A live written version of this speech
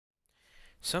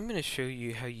So I'm going to show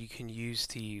you how you can use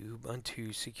the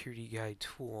Ubuntu Security Guide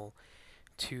tool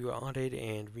to audit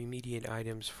and remediate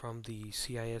items from the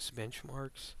CIS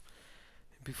benchmarks.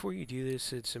 Before you do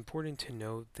this, it's important to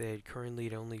note that currently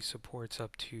it only supports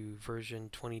up to version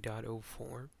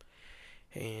 20.04,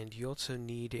 and you also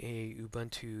need a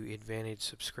Ubuntu Advantage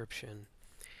subscription.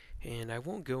 And I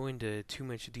won't go into too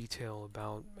much detail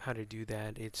about how to do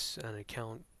that. It's an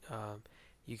account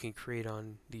you can create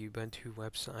on the Ubuntu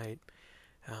website.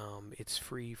 It's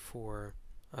free for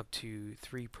up to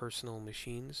 3 personal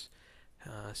machines,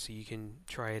 so you can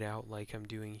try it out like I'm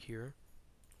doing here.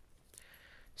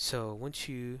 So once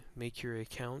you make your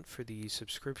account for the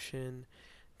subscription,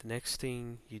 the next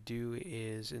thing you do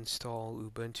is install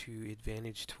Ubuntu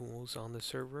Advantage tools on the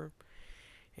server,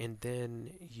 and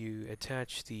then you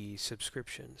attach the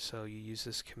subscription. So you use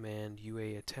this command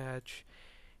UA attach,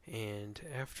 and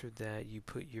after that you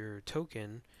put your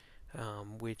token,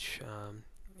 which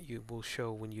you will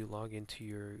show when you log into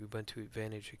your Ubuntu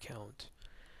Advantage account.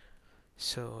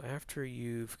 So after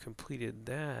you've completed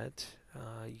that,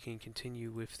 you can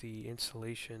continue with the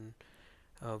installation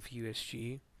of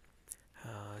USG.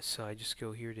 So I just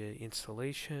go here to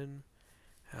installation,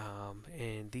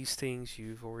 and these things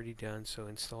you've already done. So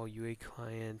install UA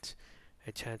client,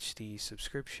 attach the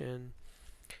subscription.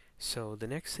 So the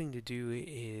next thing to do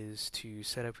is to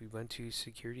set up Ubuntu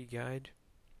Security Guide.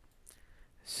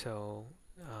 So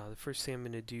the first thing I'm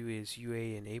going to do is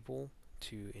UA enable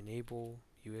to enable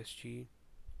USG.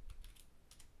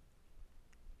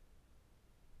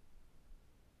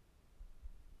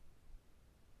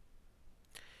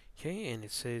 Okay, and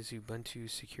it says Ubuntu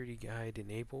Security Guide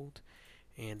enabled.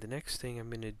 And the next thing I'm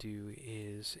going to do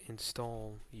is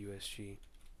install USG.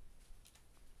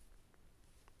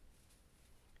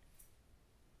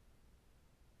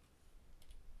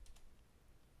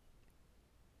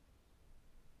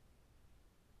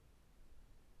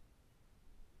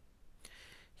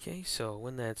 Okay, so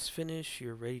when that's finished,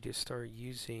 you're ready to start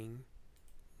using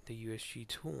the USG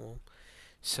tool.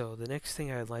 So the next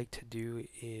thing I'd like to do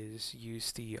is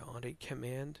use the audit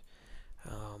command,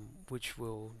 which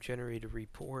will generate a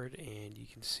report, and you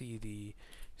can see the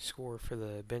score for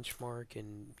the benchmark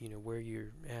and where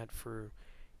you're at for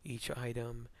each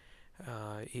item.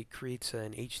 It creates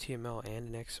an HTML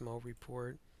and an XML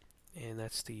report, and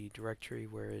that's the directory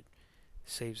where it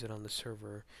saves it on the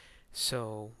server.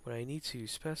 So what I need to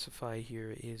specify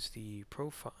here is the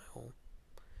profile.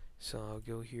 So I'll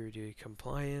go here to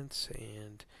compliance,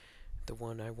 and the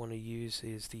one I want to use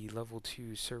is the level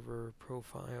 2 server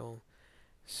profile.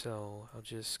 So I'll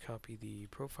just copy the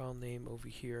profile name over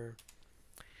here,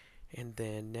 and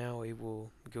then now it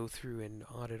will go through and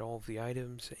audit all of the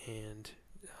items and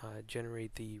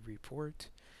generate the report.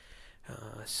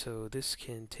 So this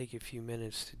can take a few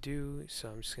minutes to do, so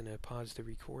I'm just going to pause the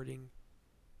recording.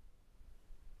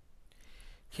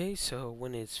 Okay, so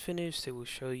when it's finished, it will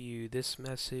show you this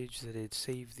message that it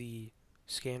saved the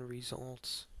scan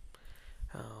results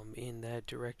in that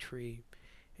directory.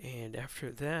 And after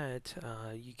that,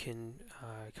 you can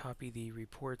copy the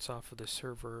reports off of the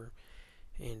server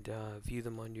and view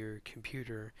them on your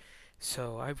computer.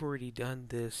 So I've already done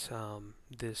this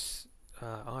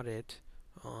audit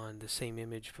on the same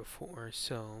image before,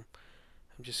 so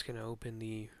I'm just going to open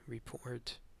the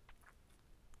report.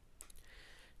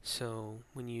 So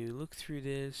when you look through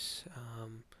this,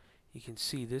 you can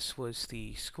see this was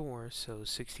the score, so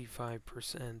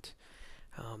 65%,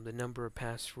 the number of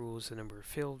passed rules, the number of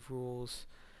failed rules.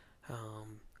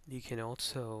 You can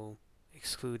also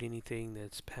exclude anything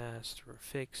that's passed or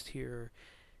fixed here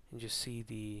and just see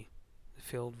the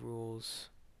failed rules.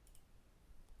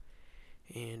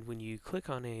 And when you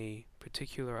click on a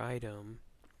particular item,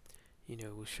 it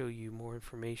will show you more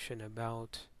information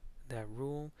about that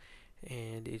rule,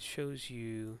 and it shows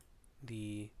you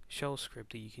the shell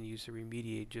script that you can use to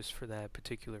remediate just for that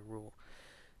particular rule.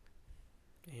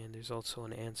 And there's also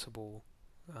an Ansible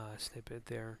snippet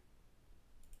there.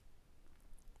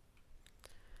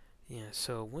 Yeah,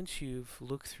 so once you've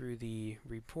looked through the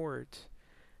report,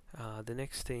 the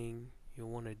next thing you'll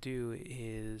want to do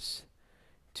is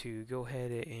to go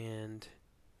ahead and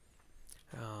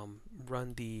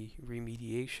run the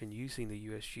remediation using the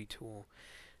USG tool.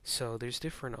 So there's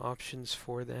different options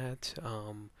for that.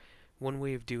 One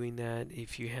way of doing that,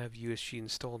 if you have USG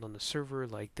installed on the server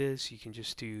like this, you can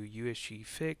just do USG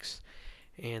fix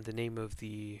and the name of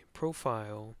the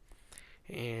profile,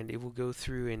 and it will go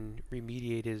through and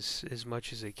remediate as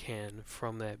much as it can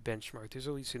from that benchmark. There's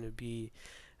always going to be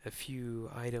a few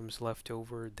items left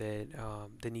over that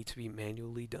that need to be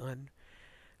manually done.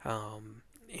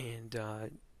 The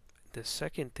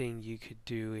second thing you could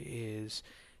do is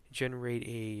generate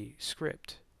a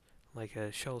script, like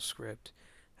a shell script,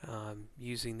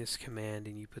 using this command,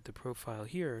 and you put the profile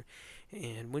here.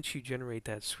 And once you generate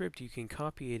that script, you can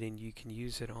copy it and you can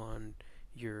use it on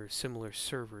your similar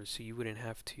servers, so you wouldn't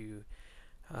have to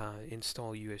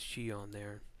install USG on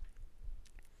there.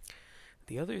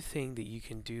 The other thing that you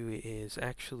can do is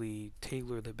actually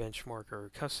tailor the benchmark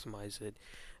or customize it.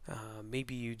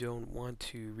 Maybe you don't want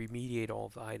to remediate all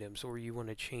of the items, or you want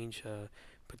to change a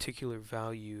particular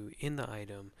value in the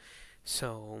item.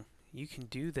 So you can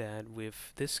do that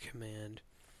with this command.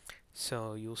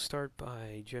 So you'll start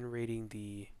by generating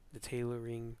the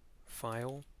tailoring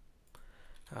file.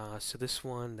 So this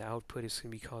one, the output is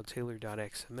going to be called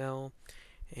tailor.xml,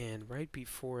 and right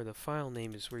before the file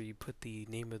name is where you put the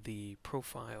name of the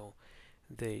profile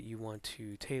that you want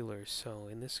to tailor. So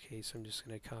in this case, I'm just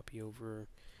going to copy over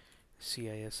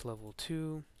CIS level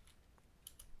 2.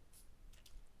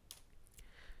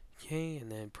 Okay,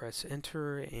 and then press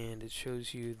enter, and it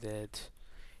shows you that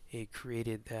it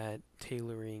created that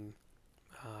tailoring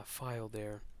file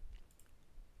there.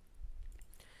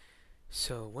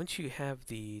 So once you have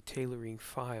the tailoring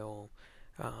file,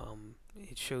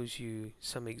 it shows you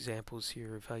some examples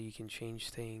here of how you can change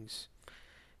things.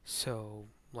 So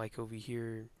like over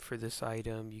here for this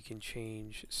item, you can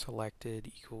change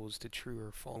selected equals to true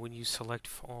or false. When you select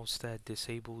false, that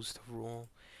disables the rule.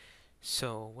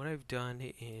 So what I've done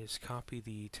is copy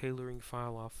the tailoring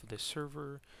file off of the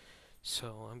server.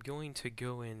 So I'm going to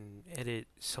go and edit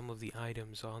some of the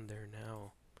items on there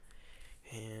now.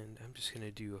 And I'm just going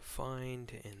to do a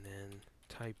find and then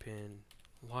type in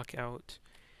lockout.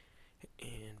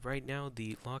 And right now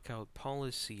the lockout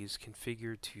policy is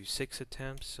configured to 6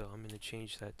 attempts, so I'm going to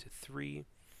change that to 3.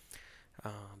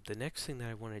 The next thing that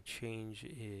I want to change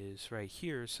is right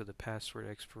here, so the password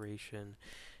expiration.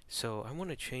 So I want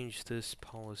to change this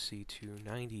policy to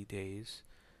 90 days.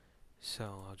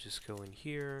 So I'll just go in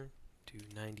here, do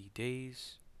 90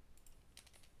 days.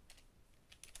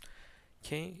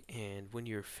 Okay, and when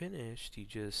you're finished, you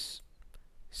just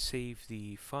save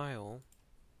the file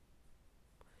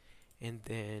and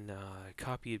then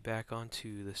copy it back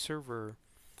onto the server,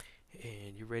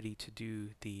 and you're ready to do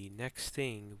the next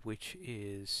thing, which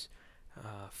is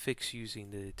fix using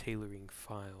the tailoring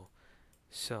file.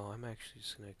 So I'm actually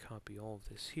just going to copy all of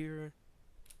this here.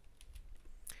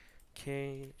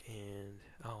 Okay, and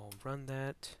I'll run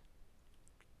that.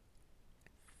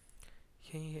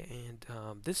 Okay,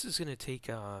 and this is going to take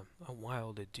a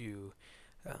while to do,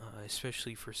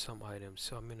 especially for some items,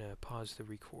 so I'm going to pause the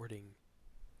recording.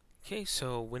 Okay,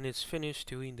 so when it's finished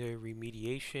doing the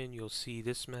remediation, you'll see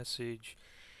this message: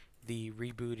 the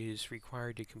reboot is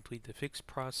required to complete the fix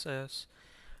process.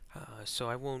 So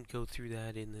I won't go through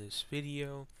that in this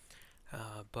video,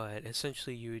 but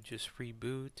essentially you would just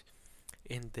reboot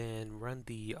and then run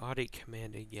the audit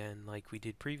command again like we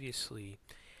did previously,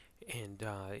 and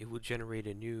it will generate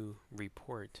a new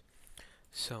report.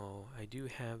 So I do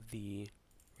have the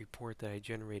report that I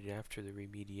generated after the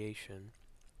remediation,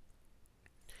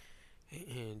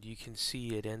 and you can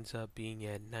see it ends up being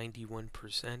at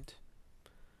 91%,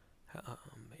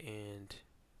 and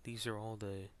these are all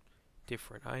the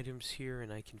different items here,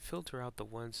 and I can filter out the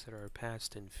ones that are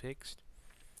passed and fixed.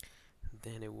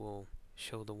 Then it will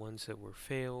show the ones that were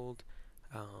failed.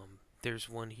 There's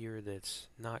one here that's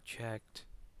not checked.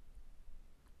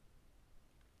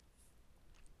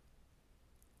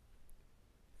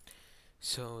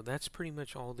 So that's pretty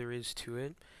much all there is to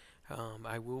it.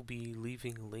 I will be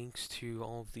leaving links to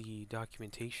all of the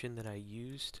documentation that I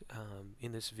used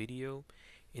in this video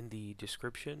in the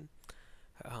description.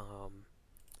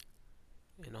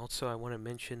 And also I want to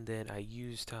mention that I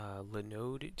used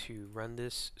Linode to run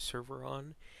this server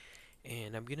on,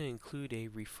 and I'm going to include a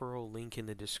referral link in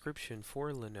the description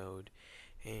for Linode.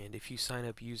 And if you sign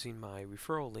up using my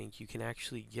referral link, you can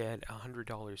actually get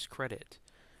 $100 credit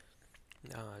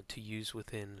to use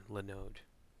within Linode.